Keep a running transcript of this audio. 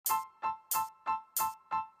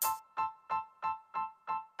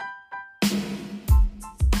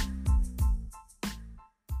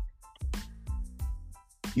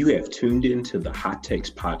You have tuned into the Hot Takes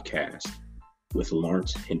podcast with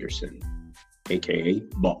Lawrence Henderson, aka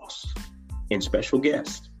Boss, and special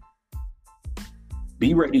guest.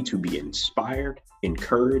 Be ready to be inspired,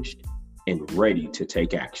 encouraged, and ready to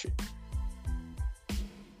take action.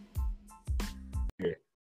 All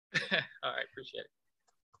right, appreciate it.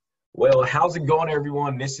 Well, how's it going,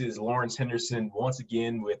 everyone? This is Lawrence Henderson once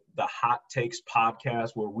again with the Hot Takes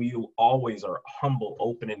podcast, where we always are humble,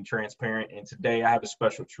 open, and transparent. And today I have a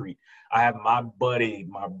special treat. I have my buddy,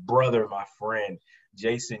 my brother, my friend,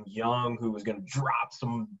 Jason Young, who is going to drop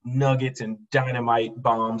some nuggets and dynamite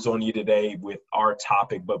bombs on you today with our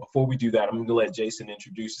topic. But before we do that, I'm going to let Jason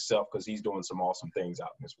introduce himself because he's doing some awesome things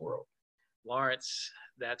out in this world. Lawrence,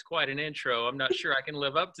 that's quite an intro. I'm not sure I can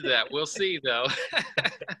live up to that. We'll see, though.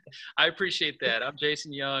 I appreciate that. I'm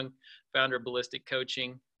Jason Young, founder of Ballistic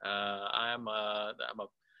Coaching. I'm a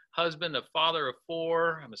husband, a father of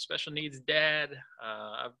 4. I'm a special needs dad.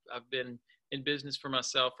 I've been in business for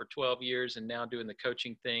myself for 12 years and now doing the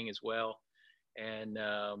coaching thing as well. And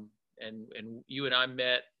you and I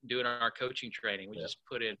met doing our coaching training. We just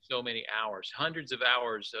put in so many hours, hundreds of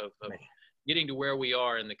hours of getting to where we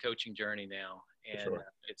are in the coaching journey now. And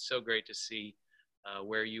it's so great to see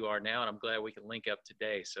where you are now. And I'm glad we can link up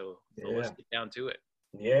today. So let's get down to it.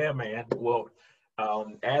 Yeah, man. Well,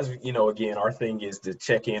 as you know, again, our thing is to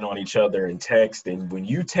check in on each other and text. And when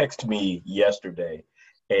you text me yesterday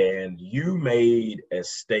and you made a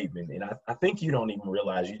statement, and I think you don't even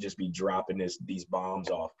realize you just be dropping these bombs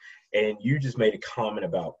off. And you just made a comment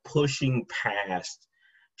about pushing past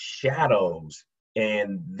shadows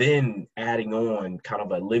and then adding on kind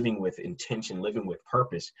of a living with intention, living with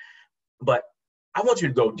purpose. But I want you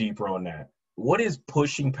to go deeper on that. What is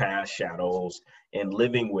pushing past shadows and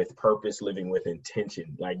living with purpose, living with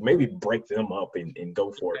intention? Like maybe break them up and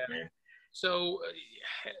go for it, man. So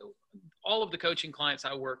all of the coaching clients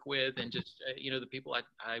I work with and just, the people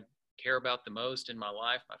I care about the most in my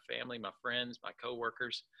life, my family, my friends, my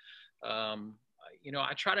coworkers,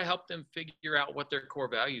 I try to help them figure out what their core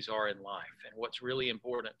values are in life and what's really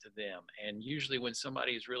important to them. And usually when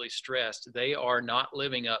somebody is really stressed, they are not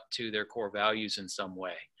living up to their core values in some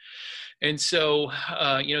way. And so,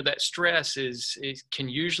 that stress can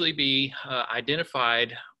usually be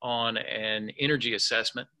identified on an energy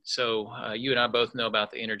assessment. So you and I both know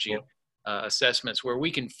about the energy assessments, where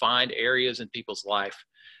we can find areas in people's life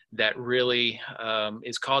that really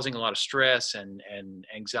is causing a lot of stress and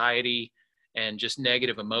anxiety and just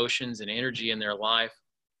negative emotions and energy in their life.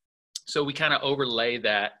 So we kind of overlay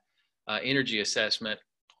that energy assessment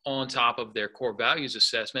on top of their core values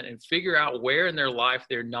assessment and figure out where in their life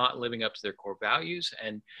they're not living up to their core values.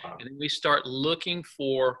 And then we start looking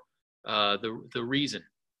for the reason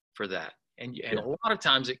for that. And a lot of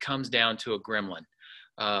times it comes down to a gremlin.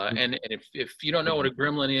 And if you don't know what a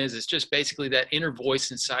gremlin is, it's just basically that inner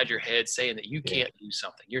voice inside your head saying that you can't do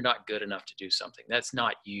something. You're not good enough to do something. That's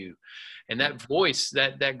not you. And that voice,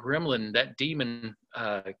 that gremlin, that demon,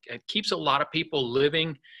 it keeps a lot of people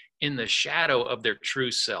living in the shadow of their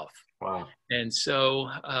true self. Wow. And so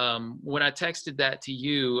when I texted that to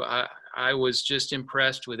you, I was just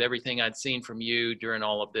impressed with everything I'd seen from you during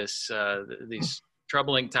all of this, these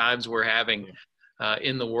troubling times we're having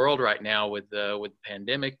in the world right now with the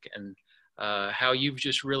pandemic, and how you've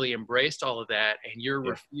just really embraced all of that, and you're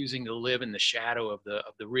refusing to live in the shadow of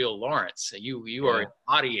the real Lawrence. You are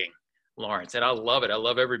embodying Lawrence, and I love it. I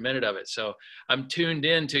love every minute of it. So I'm tuned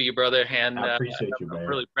in to you, brother, and I appreciate you, man. I'm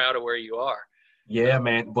really proud of where you are. Yeah,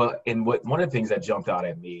 man. But one of the things that jumped out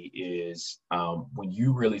at me is when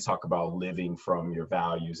you really talk about living from your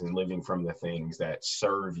values and living from the things that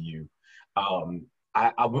serve you.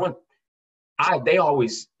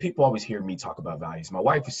 People always hear me talk about values. My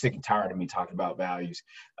wife is sick and tired of me talking about values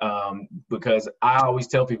because I always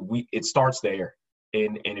tell people it starts there.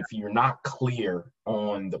 And if you're not clear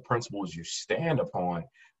on the principles you stand upon,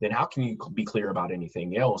 then how can you be clear about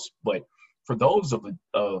anything else? But for those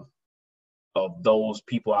of those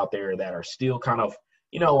people out there that are still kind of,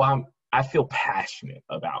 I feel passionate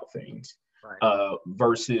about things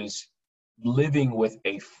versus living with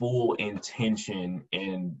a full intention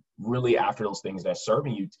and really after those things that's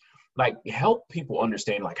serving you, like help people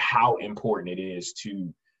understand like how important it is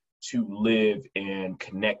to live and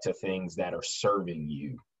connect to things that are serving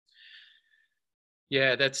you.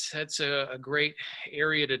 Yeah, that's a great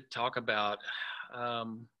area to talk about.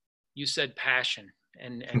 You said passion,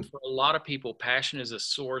 and for a lot of people, passion is a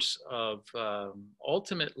source of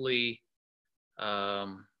ultimately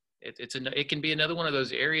it can be another one of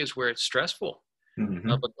those areas where it's stressful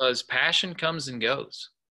because passion comes and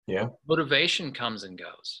goes. Yeah. Motivation comes and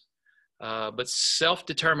goes. But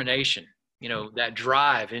self-determination that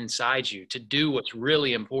drive inside you to do what's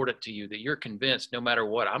really important to you, that you're convinced no matter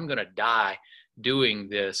what, I'm going to die doing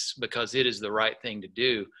this because it is the right thing to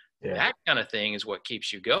do. Yeah. That kind of thing is what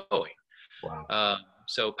keeps you going. Wow.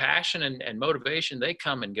 So passion and motivation, they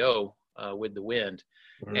come and go with the wind.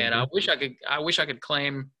 Mm-hmm. And I wish I could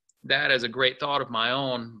claim that as a great thought of my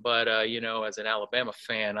own, but as an Alabama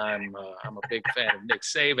fan, I'm a big fan of Nick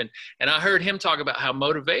Saban, and I heard him talk about how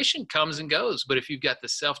motivation comes and goes, but if you've got the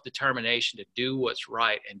self-determination to do what's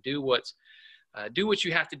right and do what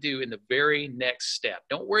you have to do in the very next step.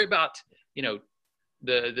 Don't worry about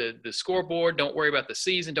the scoreboard. Don't worry about the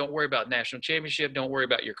season. Don't worry about national championship. Don't worry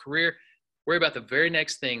about your career. Worry about the very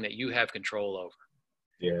next thing that you have control over.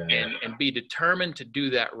 Yeah. And be determined to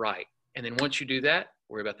do that right. And then once you do that,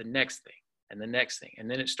 worry about the next thing and the next thing.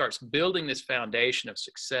 And then it starts building this foundation of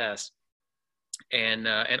success and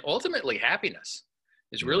ultimately happiness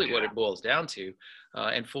is really what it boils down to,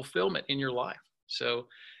 and fulfillment in your life. So,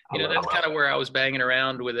 that's kind of where I was banging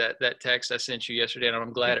around with that text I sent you yesterday, and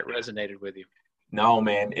I'm glad it resonated with you. No,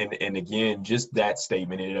 man. And again, just that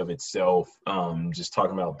statement in and of itself, just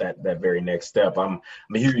talking about that very next step. I'm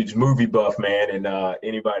a huge movie buff, man. And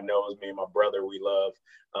anybody knows me and my brother, we love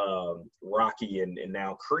Rocky and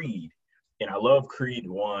now Creed. And I love Creed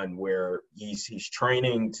 1, where he's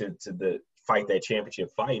training to fight that championship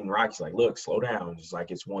fight. And Rocky's like, look, slow down. Just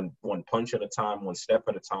like it's one punch at a time, one step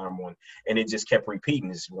at a time, and it just kept repeating.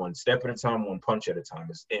 It's one step at a time, one punch at a time.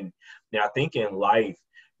 And now I think in life,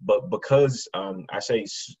 but because I say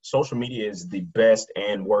social media is the best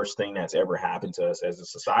and worst thing that's ever happened to us as a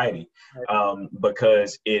society,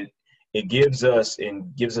 because it gives us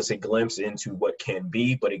a glimpse into what can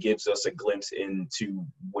be, but it gives us a glimpse into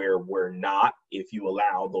where we're not, if you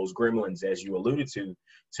allow those gremlins, as you alluded to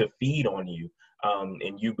feed on you,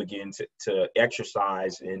 and you begin to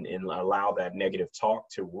exercise and allow that negative talk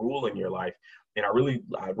to rule in your life. And I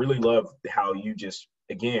really love how you just,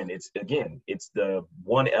 it's the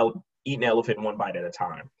eat an elephant one bite at a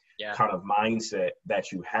time kind of mindset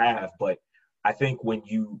that you have. But I think when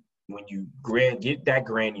you get that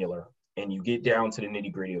granular and you get down to the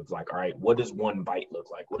nitty gritty of like, all right, what does one bite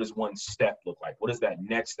look like? What does one step look like? What does that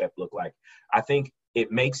next step look like? I think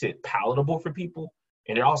it makes it palatable for people.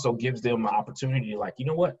 And it also gives them an opportunity to like, you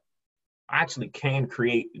know what? I actually can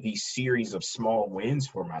create these series of small wins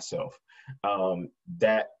for myself.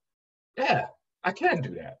 I can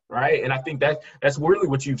do that, right? And I think that's really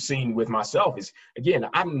what you've seen with myself is, again,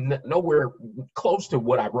 I'm nowhere close to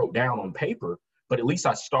what I wrote down on paper, but at least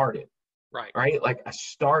I started. Right? Like I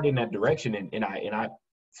started in that direction, and I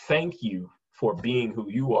thank you for being who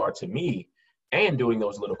you are to me and doing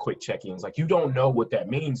those little quick check-ins. Like, you don't know what that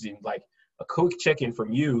means. And like a quick check-in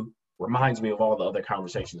from you reminds me of all the other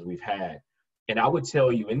conversations we've had. And I would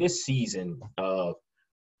tell you, in this season of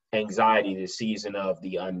anxiety, this season of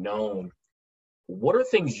the unknown, what are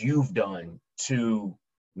things you've done to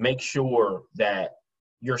make sure that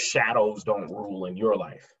your shadows don't rule in your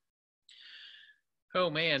life? Oh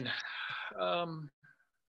man,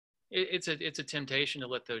 it's a temptation to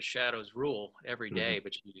let those shadows rule every day,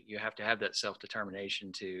 but you have to have that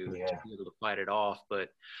self-determination to be able to fight it off. But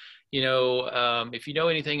if you know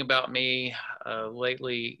anything about me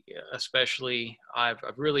lately, especially, I've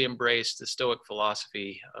really embraced the Stoic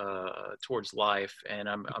philosophy towards life, and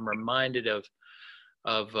I'm reminded of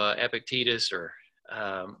Epictetus, or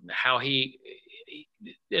how he,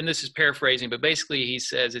 and this is paraphrasing, but basically he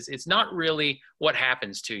says it's not really what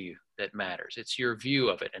happens to you that matters. It's your view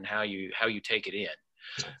of it and how you take it in,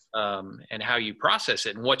 and how you process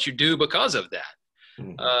it and what you do because of that.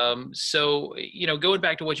 So, going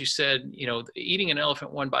back to what you said, eating an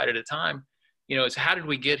elephant one bite at a time, it's how did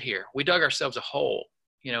we get here? We dug ourselves a hole.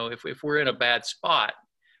 If we're in a bad spot,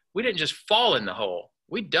 we didn't just fall in the hole.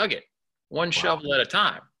 We dug it one shovel at a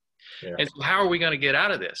time. Yeah. And so how are we going to get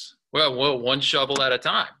out of this? Well, one shovel at a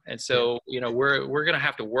time. And so, we're going to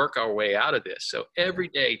have to work our way out of this. So every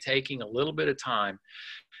day, taking a little bit of time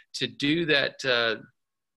to do that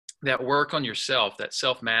work on yourself, that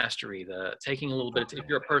self-mastery, taking a little bit, if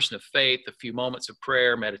you're a person of faith, a few moments of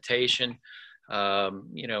prayer, meditation,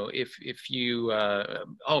 if you,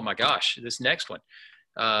 oh my gosh, this next one,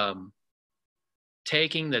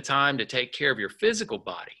 taking the time to take care of your physical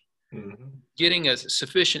body, getting a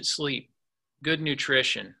sufficient sleep, good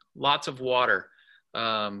nutrition, lots of water,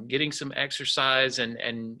 getting some exercise,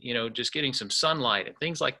 and just getting some sunlight and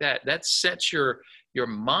things like that. That sets your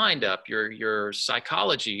mind up, your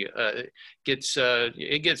psychology gets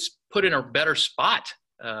put in a better spot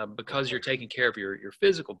because you're taking care of your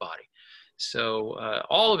physical body. So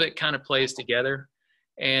all of it kind of plays together,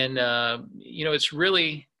 and it's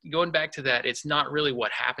really going back to that. It's not really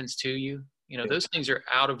what happens to you. those things are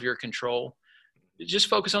out of your control. Just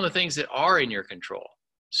focus on the things that are in your control.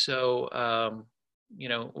 So,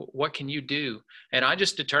 what can you do? And I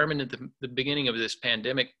just determined at the beginning of this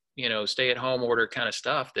pandemic, stay at home order kind of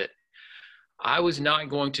stuff, that I was not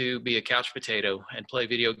going to be a couch potato and play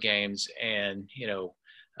video games and,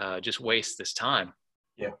 just waste this time.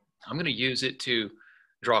 Yeah. I'm going to use it to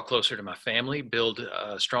draw closer to my family, build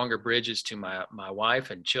stronger bridges to my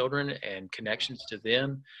wife and children and connections to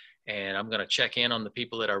them. And I'm going to check in on the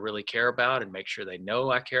people that I really care about and make sure they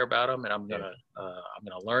know I care about them. And I'm going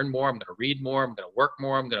to learn more. I'm going to read more. I'm going to work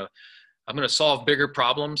more. I'm going to solve bigger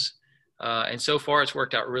problems. And so far it's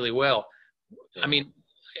worked out really well. I mean,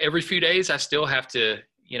 every few days I still have to,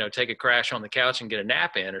 take a crash on the couch and get a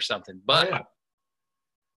nap in or something, but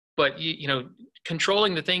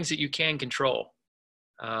controlling the things that you can control.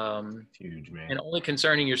 Huge, man. And only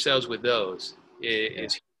concerning yourselves with those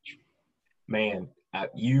is huge. Man,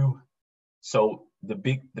 so the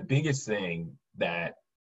biggest thing that,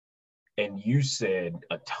 and you said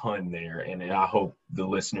a ton there, and I hope the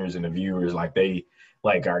listeners and the viewers, got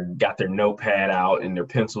their notepad out and their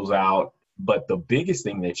pencils out. But the biggest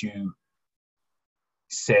thing that you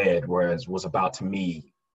said was about, to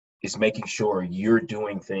me, is making sure you're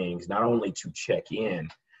doing things not only to check in,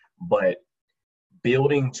 but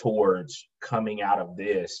building towards coming out of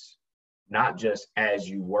this, not just as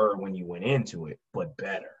you were when you went into it, but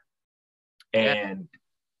better. And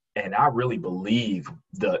I really believe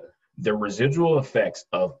the residual effects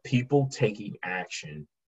of people taking action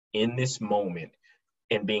in this moment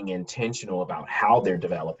and being intentional about how they're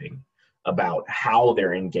developing, about how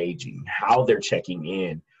they're engaging, how they're checking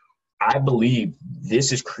in. I believe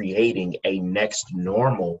this is creating a next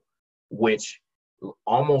normal, which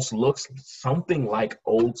almost looks something like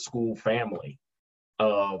old school family,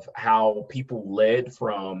 of how people led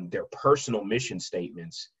from their personal mission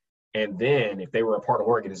statements. And then if they were a part of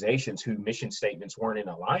organizations whose mission statements weren't in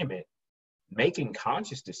alignment, making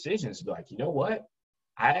conscious decisions, like, you know what?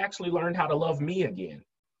 I actually learned how to love me again.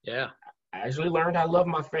 Yeah. I actually learned how to love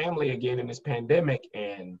my family again in this pandemic.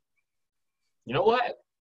 And you know what?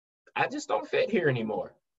 I just don't fit here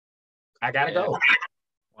anymore. I got to go.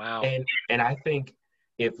 Wow. And I think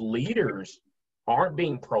if leaders aren't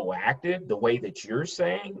being proactive the way that you're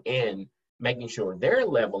saying, and making sure they're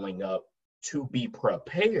leveling up to be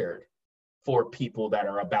prepared for people that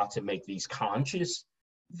are about to make these conscious,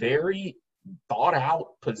 very thought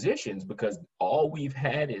out positions, because all we've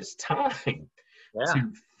had is time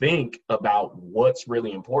to think about what's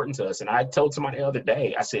really important to us. And I told somebody the other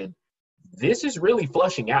day, I said, this is really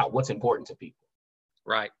flushing out what's important to people.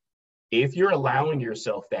 Right. If you're allowing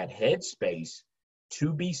yourself that headspace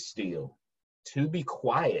to be still, to be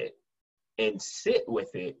quiet, and sit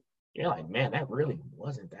with it, you're like, man, that really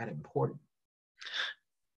wasn't that important.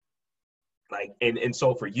 And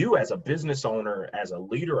so for you as a business owner, as a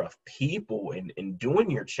leader of people, and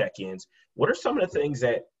doing your check-ins, what are some of the things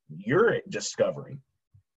that you're discovering?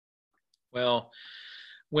 Well,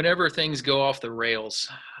 whenever things go off the rails,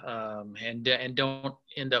 and don't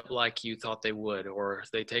end up like you thought they would, or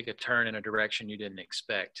they take a turn in a direction you didn't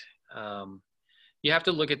expect, you have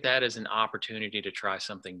to look at that as an opportunity to try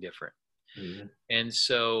something different. Mm-hmm. And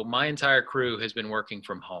so my entire crew has been working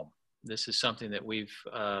from home. This is something that we've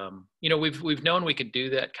known we could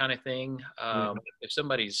do that kind of thing. Mm-hmm. If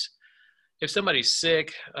somebody's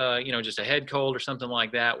sick, just a head cold or something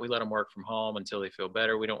like that, we let them work from home until they feel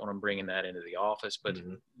better. We don't want them bringing that into the office, but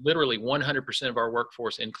mm-hmm. literally 100% of our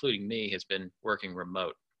workforce, including me, has been working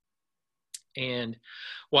remote. And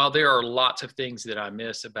while there are lots of things that I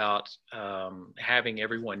miss about having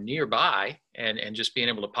everyone nearby and just being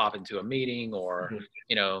able to pop into a meeting, or,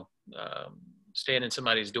 mm-hmm. Stand in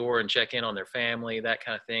somebody's door and check in on their family, that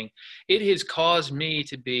kind of thing, it has caused me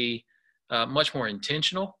to be much more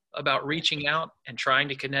intentional about reaching out and trying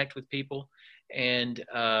to connect with people, and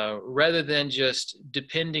rather than just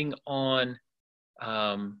depending on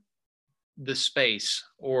the space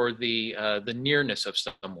or the nearness of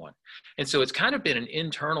someone. And so it's kind of been an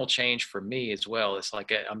internal change for me as well. It's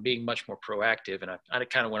like I'm being much more proactive, and I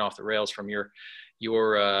kind of went off the rails from your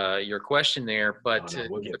question there, but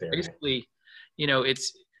we'll get there, basically, man.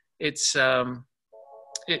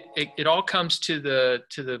 It all comes to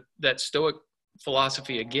that Stoic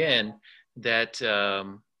philosophy again, that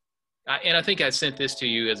I think I sent this to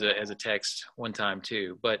you as a text one time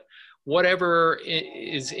too, but whatever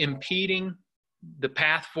is impeding the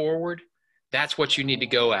path forward, that's what you need to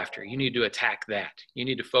go after. You need to attack that. You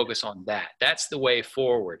need to focus on that. That's the way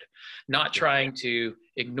forward, not trying to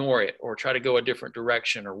ignore it or try to go a different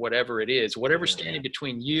direction or whatever it is. Whatever's standing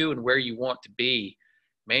between you and where you want to be,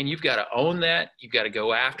 man, you've got to own that. You've got to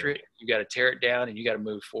go after it. You got to tear it down, and you got to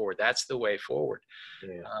move forward. That's the way forward.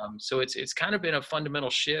 Yeah. So it's kind of been a fundamental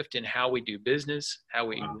shift in how we do business, how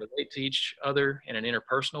we relate to each other in an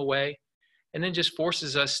interpersonal way, and then just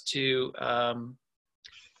forces us to,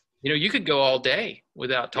 you could go all day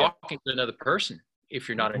without talking to another person if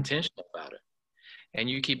you're not intentional about it. And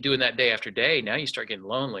you keep doing that day after day. Now you start getting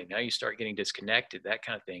lonely. Now you start getting disconnected, that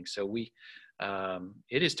kind of thing. So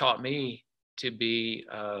it has taught me to be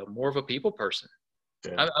more of a people person.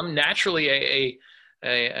 Yeah. I'm naturally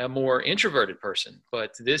a more introverted person,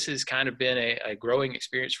 but this has kind of been a growing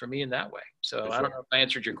experience for me in that way. So I don't know if I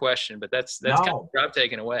answered your question, but that's kind of what I've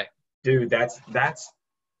taken away. Dude, that's,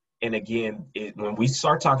 and again, when we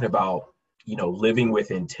start talking about, living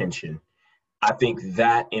with intention, I think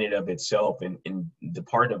that in and of itself, and the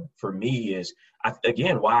part of, for me is,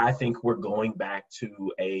 why I think we're going back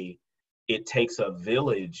to it takes a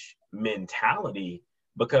village mentality,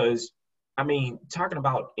 because, talking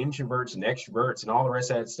about introverts and extroverts and all the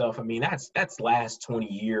rest of that stuff, that's last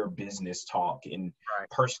 20-year business talk and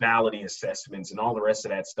personality assessments and all the rest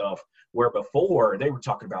of that stuff, where before they were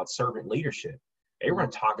talking about servant leadership. They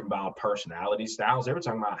weren't talking about personality styles. They were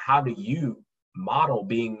talking about how do you model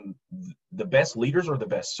being the best leaders or the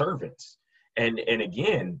best servants. And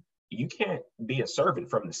again, you can't be a servant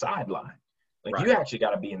from the sideline. You actually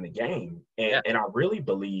got to be in the game. And I really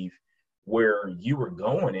believe where you were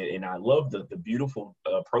going, and I love the beautiful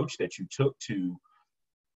approach that you took to,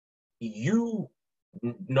 you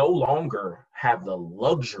no longer have the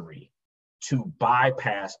luxury to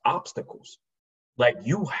bypass obstacles.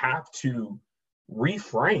 You have to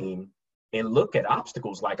reframe and look at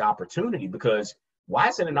obstacles like opportunity, because why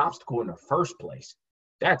is it an obstacle in the first place?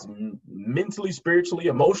 That's mentally, spiritually,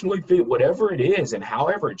 emotionally, whatever it is, and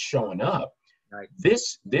however it's showing up. Right.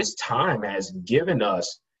 This time has given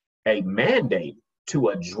us a mandate to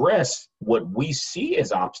address what we see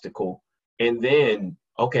as obstacle, and then,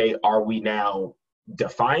 okay, are we now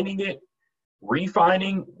defining it,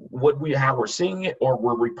 refining how we're seeing it, or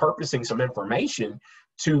we're repurposing some information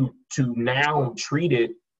to now treat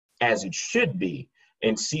it as it should be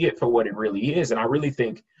and see it for what it really is. And I really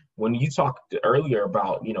think when you talked earlier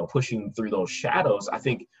about, pushing through those shadows, I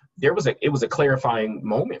think it was a clarifying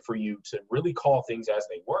moment for you to really call things as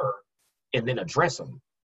they were and then address them.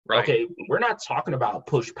 Right. Okay, we're not talking about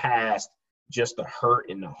push past just the hurt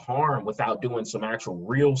and the harm without doing some actual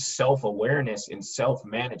real self-awareness and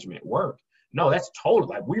self-management work. No, that's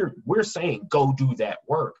totally, we're saying go do that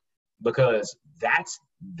work, because that's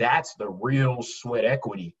the real sweat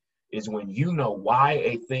equity, is when you know why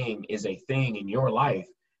a thing is a thing in your life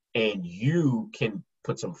and you can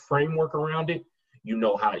put some framework around it.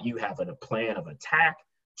 How you have a plan of attack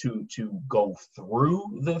to go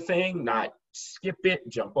through the thing, not skip it,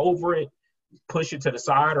 jump over it, push it to the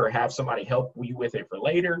side, or have somebody help you with it for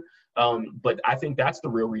later. But I think that's the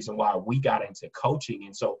real reason why we got into coaching.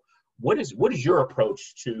 And so what is your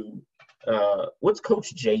approach to, what's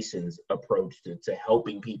Coach Jason's approach to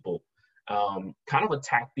helping people kind of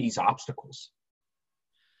attack these obstacles?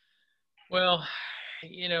 Well,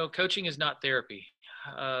 coaching is not therapy.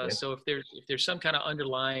 So if there's some kind of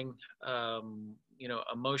underlying,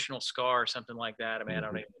 emotional scar or something like that, I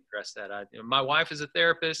don't even address that. My wife is a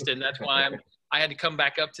therapist, and that's why I had to come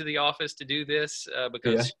back up to the office to do this,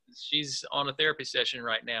 because she's on a therapy session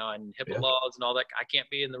right now, and HIPAA laws and all that. I can't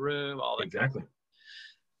be in the room, all that. Exactly.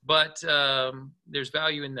 But there's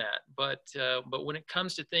value in that. But when it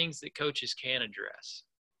comes to things that coaches can address,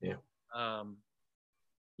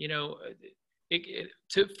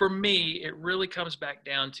 for me, it really comes back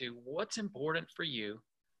down to what's important for you,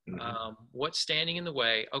 what's standing in the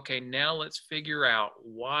way. Okay, now let's figure out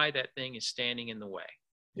why that thing is standing in the way.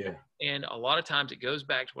 Yeah. And a lot of times it goes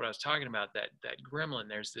back to what I was talking about, that gremlin.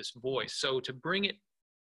 There's this voice. So to bring it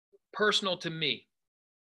personal to me,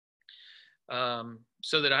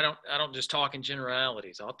 so that I don't just talk in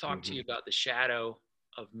generalities. I'll talk to you about the shadow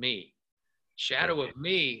of me. Shadow of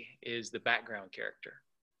me is the background character.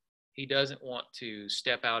 He doesn't want to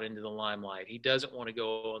step out into the limelight. He doesn't want to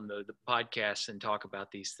go on the podcasts and talk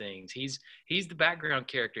about these things. He's the background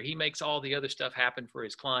character. He makes all the other stuff happen for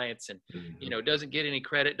his clients, and doesn't get any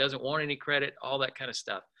credit, doesn't want any credit, all that kind of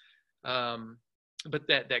stuff. But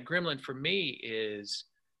that gremlin for me is,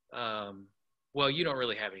 well, you don't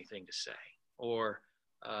really have anything to say, or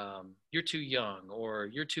you're too young, or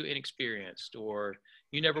you're too inexperienced, or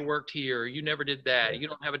you never worked here, or you never did that, you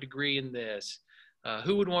don't have a degree in this.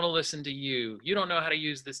 Who would want to listen to you? You don't know how to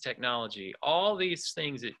use this technology. All these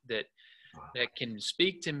things that can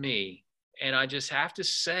speak to me. And I just have to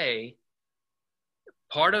say,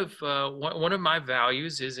 part of one of my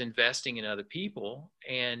values is investing in other people.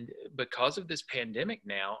 And because of this pandemic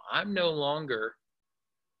now, I'm no longer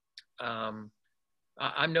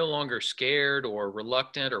scared or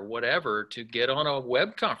reluctant or whatever to get on a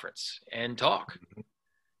web conference and talk.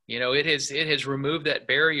 You know, it has removed that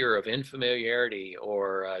barrier of infamiliarity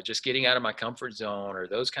or just getting out of my comfort zone or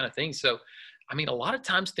those kind of things. So, I mean, a lot of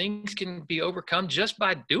times things can be overcome just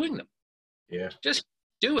by doing them. Yeah. Just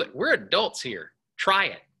do it. We're adults here. Try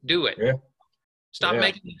it. Do it. Yeah. Stop Yeah.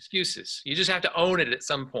 making excuses. You just have to own it at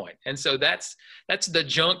some point. And so that's the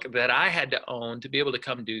junk that I had to own to be able to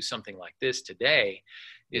come do something like this today,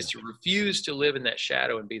 is to refuse to live in that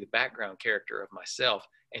shadow and be the background character of myself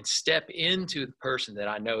and step into the person that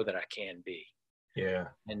I know that I can be. Yeah.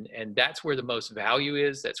 And that's where the most value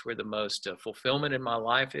is. That's where the most fulfillment in my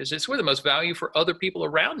life is. It's where the most value for other people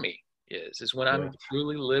around me is when I'm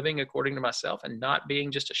truly living according to myself and not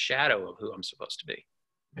being just a shadow of who I'm supposed to be.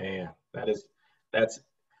 Man, that's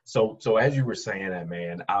so as you were saying that,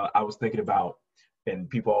 man, I was thinking about, and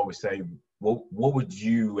people always say, what would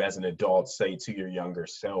you as an adult say to your younger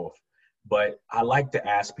self? But I like to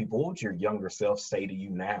ask people, what would your younger self say to you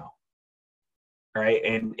now? Right.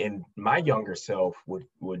 And my younger self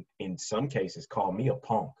would in some cases call me a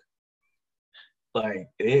punk. Like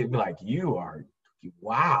it'd be like,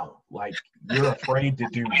 wow, like you're afraid to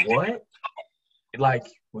do what? Like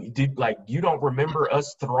you don't remember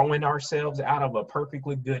us throwing ourselves out of a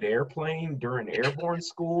perfectly good airplane during airborne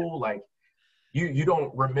school? Like you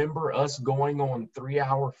don't remember us going on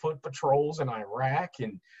 3-hour foot patrols in Iraq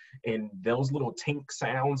and those little tink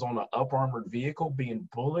sounds on an up armored vehicle being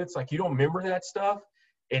bullets? Like you don't remember that stuff?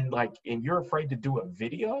 And you're afraid to do a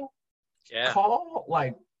video call?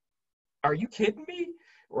 Like, are you kidding me?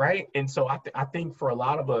 Right. And so I think for a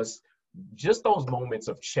lot of us, just those moments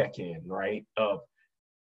of check-in, right? Of,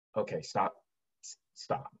 okay, stop,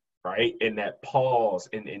 right? And that pause,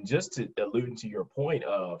 and just to allude to your point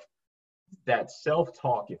of that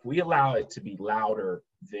self-talk, if we allow it to be louder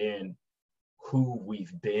than who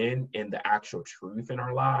we've been and the actual truth in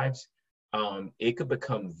our lives, it could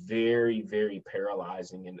become very, very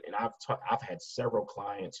paralyzing. And I've had several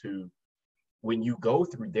clients who, when you go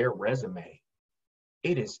through their resume,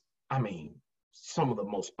 it is, I mean, some of the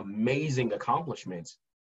most amazing accomplishments,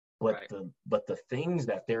 but the things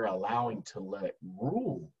that they're allowing to let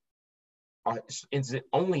rule is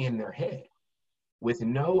only in their head, with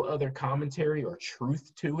no other commentary or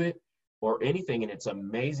truth to it or anything. And it's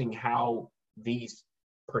amazing how these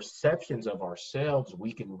perceptions of ourselves,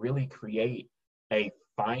 we can really create a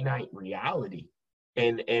finite reality.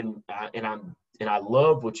 And I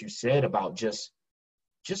love what you said about just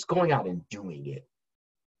going out and doing it.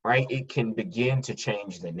 Right? It can begin to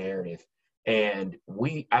change the narrative. And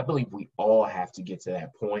I believe we all have to get to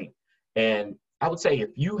that point. And I would say, if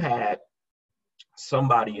you had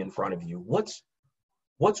somebody in front of you, what's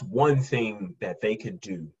one thing that they could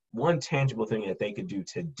do, one tangible thing that they could do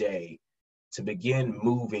today to begin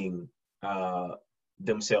moving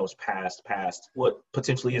themselves past what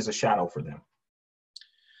potentially is a shadow for them?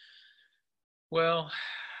 Well,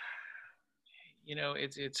 you know,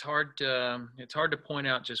 it's hard to point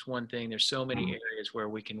out just one thing. There's so many areas where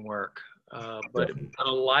we can work, but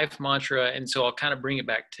a life mantra, and so I'll kind of bring it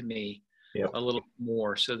back to me a little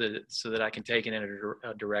more so that I can take it in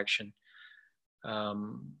a direction.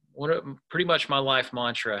 Pretty much my life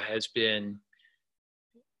mantra has been,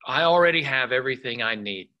 I already have everything I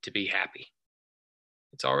need to be happy.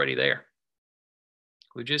 It's already there.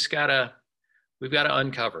 We've got to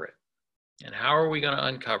uncover it. And how are we going to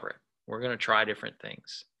uncover it? We're going to try different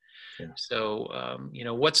things. Yeah. So, you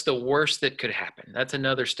know, what's the worst that could happen? That's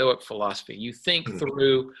another Stoic philosophy. You think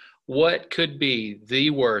through what could be the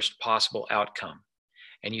worst possible outcome,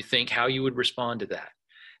 and you think how you would respond to that,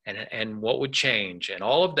 and what would change, and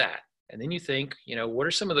all of that. And then you think, you know, what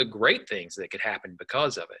are some of the great things that could happen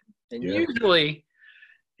because of it? And usually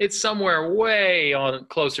it's somewhere way on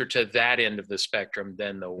closer to that end of the spectrum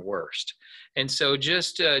than the worst. And so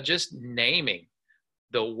just naming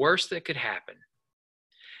the worst that could happen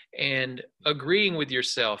and agreeing with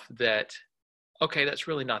yourself that, okay, that's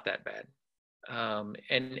really not that bad.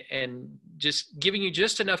 And just giving you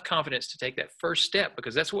just enough confidence to take that first step,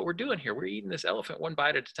 because that's what we're doing here. We're eating this elephant one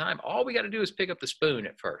bite at a time. All we got to do is pick up the spoon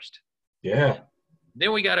at first. Yeah.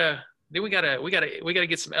 Then we gotta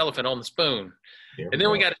get some elephant on the spoon, and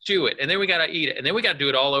then we gotta chew it, and then we gotta eat it, and then we gotta do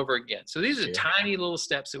it all over again. So these are tiny little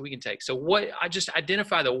steps that we can take. So I just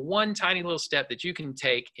identify the one tiny little step that you can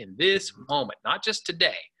take in this moment, not just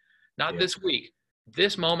today, not this week,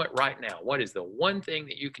 this moment right now. What is the one thing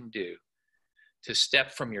that you can do to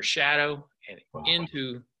step from your shadow and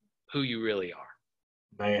into who you really are?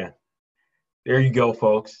 Man, there you go,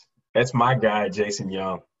 folks. That's my guy, Jason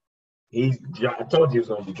Young. I told you he was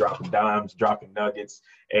going to be dropping dimes, dropping nuggets,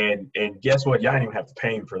 and guess what? Y'all didn't even have to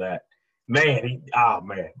pay him for that. Man,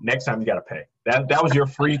 man, next time you got to pay. That was your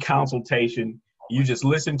free consultation. You just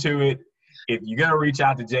listen to it. If you're going to reach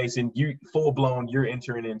out to Jason, you full blown, you're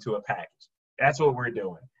entering into a package. That's what we're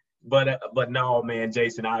doing. But no, man,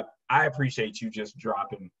 Jason, I appreciate you just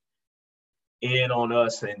dropping in on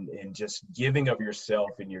us and just giving of yourself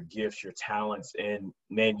and your gifts, your talents. And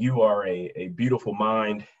man, you are a beautiful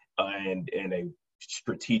mind and a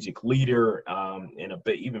strategic leader and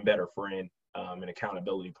even better friend, an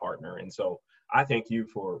accountability partner. And so I thank you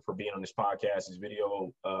for being on this podcast, this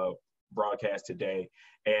video broadcast today.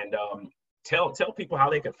 And tell people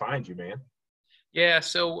how they can find you, man. Yeah.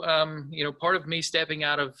 So, part of me stepping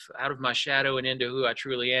out of my shadow and into who I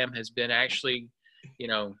truly am has been actually,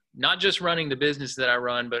 not just running the business that I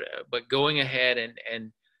run, but going ahead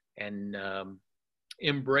and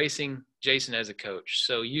embracing Jason as a coach.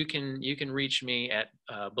 So you can reach me at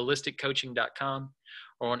ballisticcoaching.com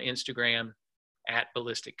or on Instagram at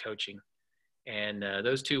ballisticcoaching. And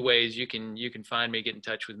those two ways you can find me, get in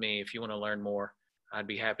touch with me. If you want to learn more, I'd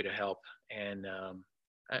be happy to help. And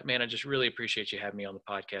man, I just really appreciate you having me on the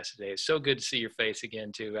podcast today. It's so good to see your face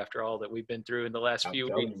again too, after all that we've been through in the last few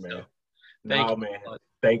weeks. You, man. So, thank you, man.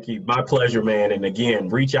 Thank you. My pleasure, man. And again,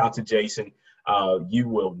 reach out to Jason. You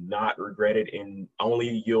will not regret it, and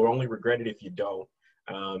you'll only regret it if you don't.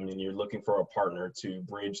 And you're looking for a partner to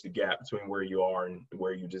bridge the gap between where you are and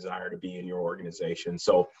where you desire to be in your organization.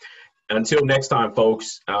 So until next time,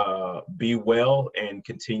 folks, be well and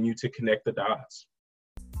continue to connect the dots.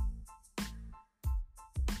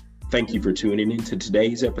 Thank you for tuning in to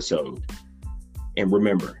today's episode. And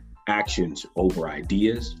remember, actions over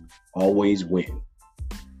ideas always win.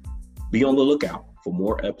 Be on the lookout for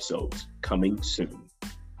more episodes coming soon.